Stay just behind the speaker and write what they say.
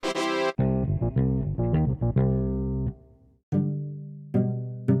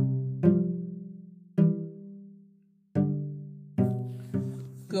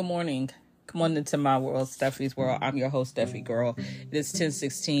Good morning. Come on into my world, Steffi's World. I'm your host, Steffi Girl. It is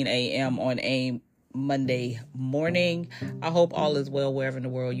 10:16 a.m. on a Monday morning. I hope all is well wherever in the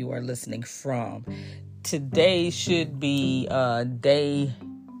world you are listening from. Today should be day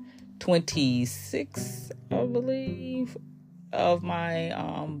 26, I believe, of my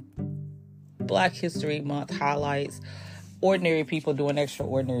Black History Month highlights. Ordinary people doing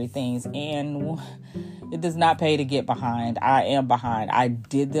extraordinary things, and it does not pay to get behind. I am behind. I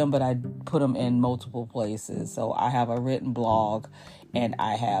did them, but I put them in multiple places. So I have a written blog, and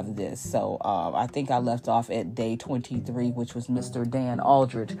I have this. So I think I left off at day 23, which was Mr. Dan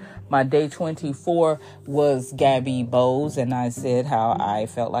Aldridge. My day 24 was Gabby Bowes, and I said how I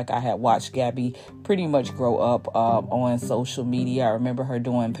felt like I had watched Gabby pretty much grow up on social media. I remember her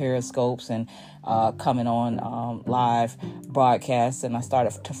doing periscopes and coming on live broadcasts, and I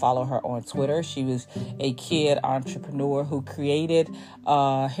started to follow her on Twitter. She was a kid entrepreneur who created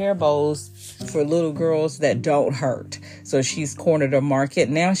hair bows for little girls that don't hurt. So she's cornered a market.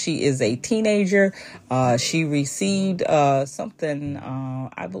 Now she is a teenager. She received something,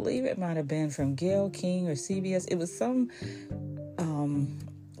 I believe it might have been from Gayle King or CBS. It was some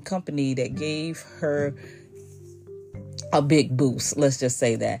company that gave her a big boost, let's just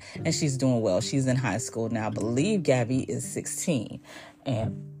say that. And she's doing well. She's in high school now. I believe Gabby is 16.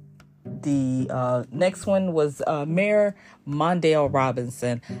 And the next one was Mayor Mondale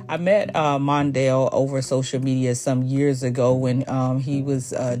Robinson. I met Mondale over social media some years ago when he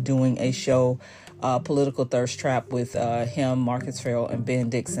was doing a show, Political Thirst Trap, with him, Marcus Farrell, and Ben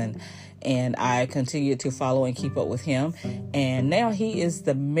Dixon. And I continued to follow and keep up with him. And now he is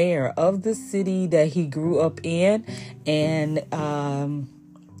the mayor of the city that he grew up in, and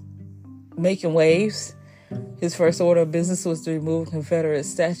making waves. His first order of business was to remove a Confederate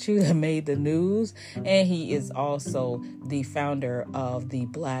statue that made the news. And he is also the founder of the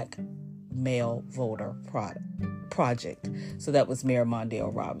Black Male Voter Project. So that was Mayor Mondale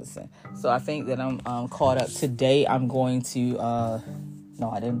Robinson. So I think that I'm caught up today. I'm going to... No,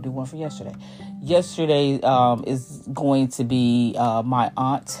 I didn't do one for yesterday. Yesterday is going to be my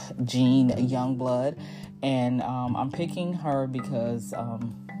aunt, Jean Youngblood. And I'm picking her because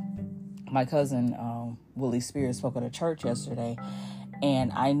my cousin, Willie Spears, spoke at a church yesterday.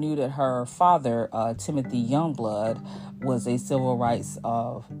 And I knew that her father, Timothy Youngblood, was a civil rights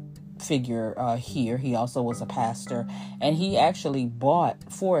figure here. He also was a pastor. And he actually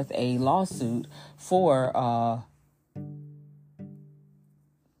brought forth a lawsuit for...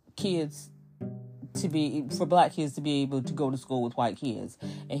 black kids to be able to go to school with white kids,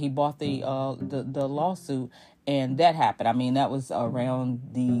 and he bought the lawsuit, and that happened. I mean, that was around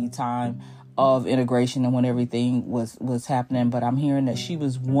the time of integration and when everything was happening. But I'm hearing that she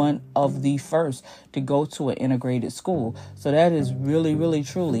was one of the first to go to an integrated school, so that is really, really,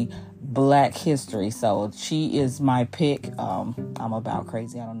 truly Black history. So she is my pick. I'm about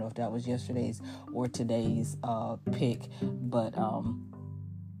crazy. I don't know if that was yesterday's or today's pick, but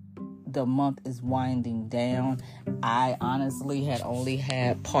the month is winding down. I honestly had only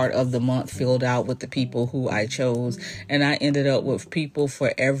had part of the month filled out with the people who I chose, and I ended up with people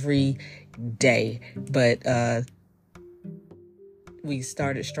for every day. But we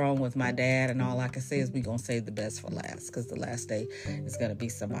started strong with my dad, and all I can say is we're going to save the best for last, because the last day is going to be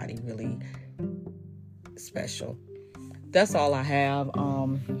somebody really special. That's all I have.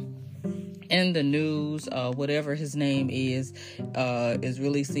 In the news, whatever his name is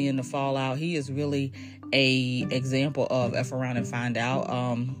really seeing the fallout. He is really a example of F around and find out.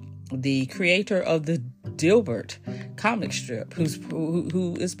 The creator of the Dilbert comic strip,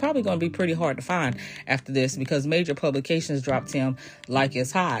 who is probably going to be pretty hard to find after this, because major publications dropped him like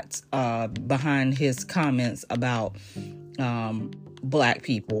it's hot behind his comments about Black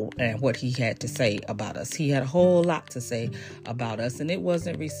people and what he had to say about us. He had a whole lot to say about us, and it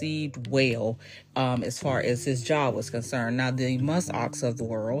wasn't received well as far as his job was concerned. Now, the Muskox of the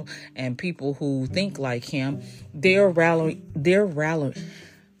world and people who think like him, they're rallying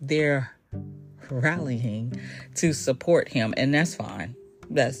to support him, and that's fine.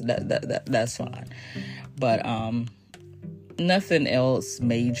 That's fine. But nothing else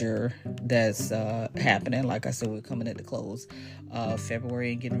major that's happening. Like I said, we're coming at the close of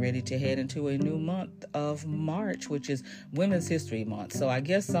February and getting ready to head into a new month of March, which is Women's History Month. So I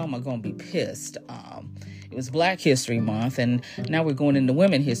guess some are going to be pissed. It was Black History Month, and now we're going into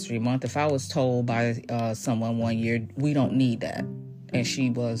Women's History Month. If I was told by someone one year, we don't need that, and she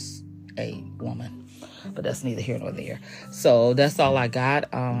was a woman. but that's neither here nor there. So that's all I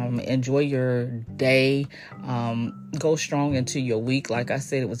got. Enjoy your day. Go strong into your week. Like I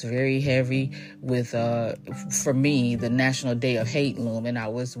said, it was very heavy with, for me, the National Day of Hate looming. I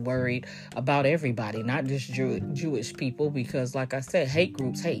was worried about everybody, not just Jewish people, because like I said, hate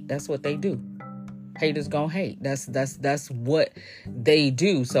groups hate. That's what they do. Haters gonna hate. That's what they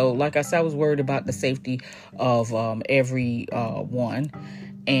do. So like I said, I was worried about the safety of everyone,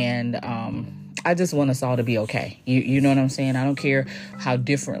 and I just want us all to be okay. You know what I'm saying? I don't care how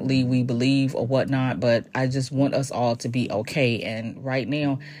differently we believe or whatnot, but I just want us all to be okay. And right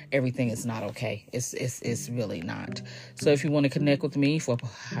now, everything is not okay. It's really not. So if you want to connect with me for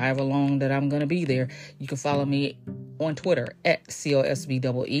however long that I'm gonna be there, you can follow me on Twitter at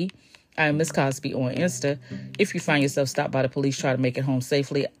COSBEE. I am Miss Cosby on Insta. If you find yourself stopped by the police, try to make it home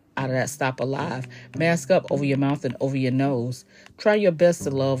safely out of that stop alive. Mask up over your mouth and over your nose. Try your best to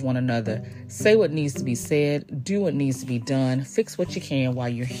love one another. Say what needs to be said. Do what needs to be done. Fix what you can while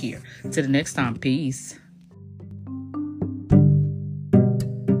you're here. Till the next time, peace.